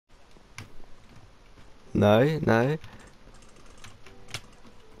No, no.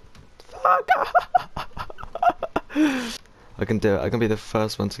 Fuck off! I can do it. I can be the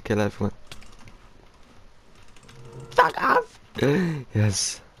first one to kill everyone. Fuck off!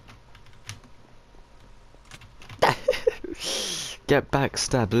 Yes. Get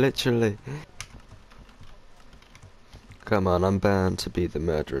backstabbed, literally. Come on, I'm bound to be the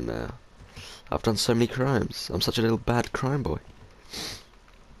murderer now. I've done so many crimes. I'm such a little bad crime boy.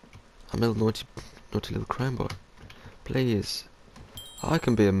 I'm a little naughty little crime boy. Please. I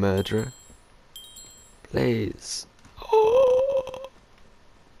can be a murderer. Please. Oh.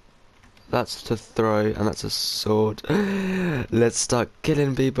 That's to throw, and that's a sword. Let's start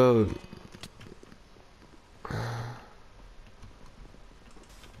killing people.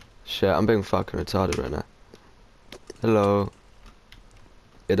 Shit, I'm being fucking retarded right now. Hello.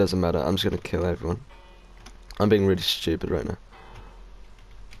 It doesn't matter, I'm just gonna kill everyone. I'm being really stupid right now.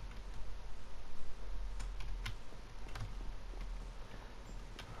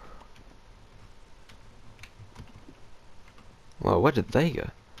 Wow, where did they go?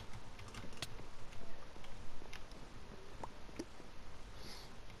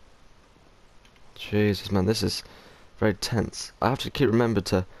 Jesus, man, this is very tense. I have to keep remember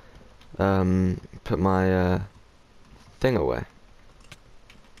to put my thing away.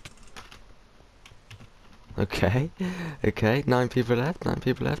 Okay, okay, 9 people left, 9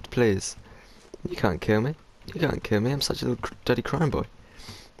 people left, please. You can't kill me. You can't kill me. I'm such a little dirty crime boy.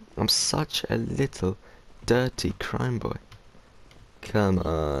 I'm such a little dirty crime boy. Come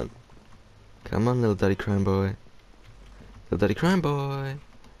on. Come on, little dirty crime boy. Little dirty crime boy.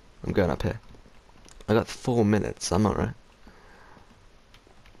 I'm going up here. I got 4 minutes. I'm alright.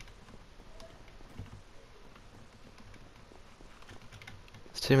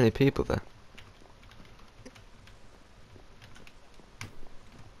 There's too many people there.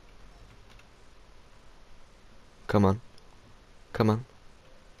 Come on. Come on.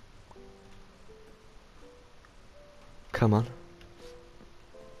 Come on.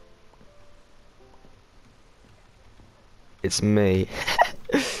 It's me.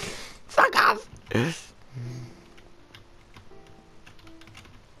 Fuck off!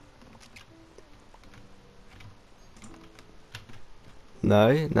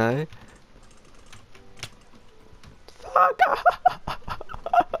 No, no. Fuck off!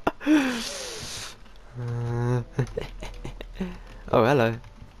 Oh, hello.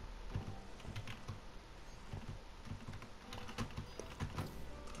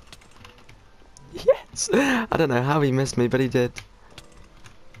 Yes! I don't know how he missed me, but he did.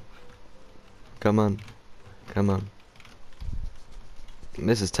 Come on. Come on.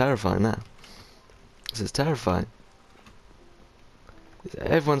 This is terrifying now. This is terrifying.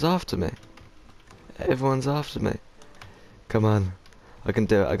 Everyone's after me. Everyone's after me. Come on. I can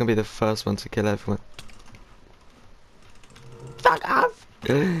do it. I can be the first one to kill everyone. Fuck off!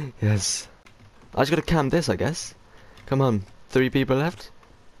 Yes. I just gotta cam this, I guess. Come on. 3 people left.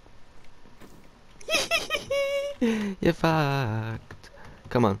 You're fucked.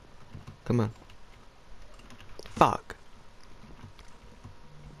 Come on. Come on. Fuck.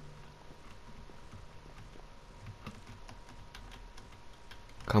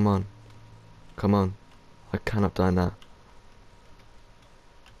 Come on. Come on. I cannot die now.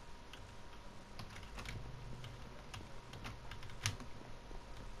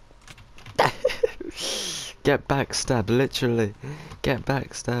 Get backstabbed, literally. Get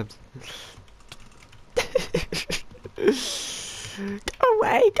backstabbed. Go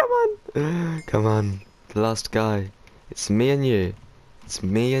away, come on. Come on. The last guy. It's me and you. It's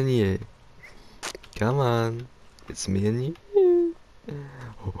me and you. Come on. It's me and you. I'm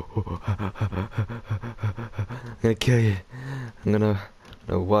gonna kill you. I'm gonna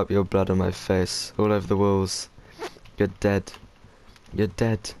wipe your blood on my face. All over the walls. You're dead. You're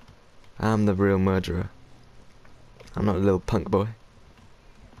dead. I'm the real murderer. I'm not a little punk boy.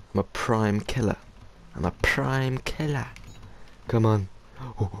 I'm a prime killer. I'm a prime killer. Come on.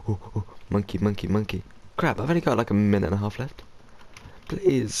 Monkey, monkey, monkey. Crap, I've only got like a minute and a half left.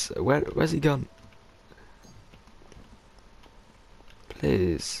 Please, where's he gone?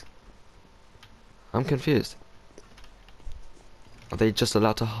 Please. I'm confused. Are they just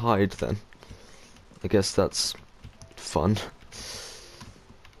allowed to hide then? I guess that's fun.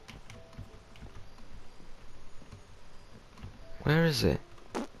 Where is it?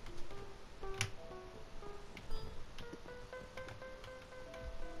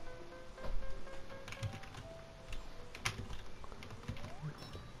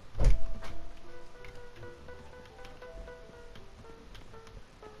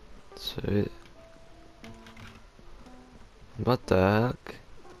 So, what the heck?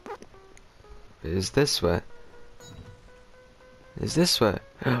 Is this where? Is this where?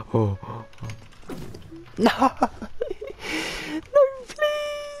 Oh. No! No,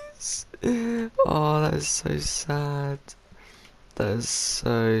 please! Oh, that is so sad. That is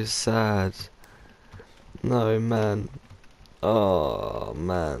so sad. No, man. Oh,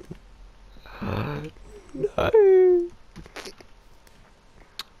 man. No.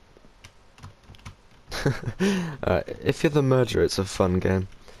 Alright, if you're the murderer, it's a fun game.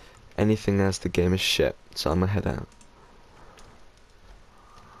 Anything else, the game is shit, so I'm gonna head out.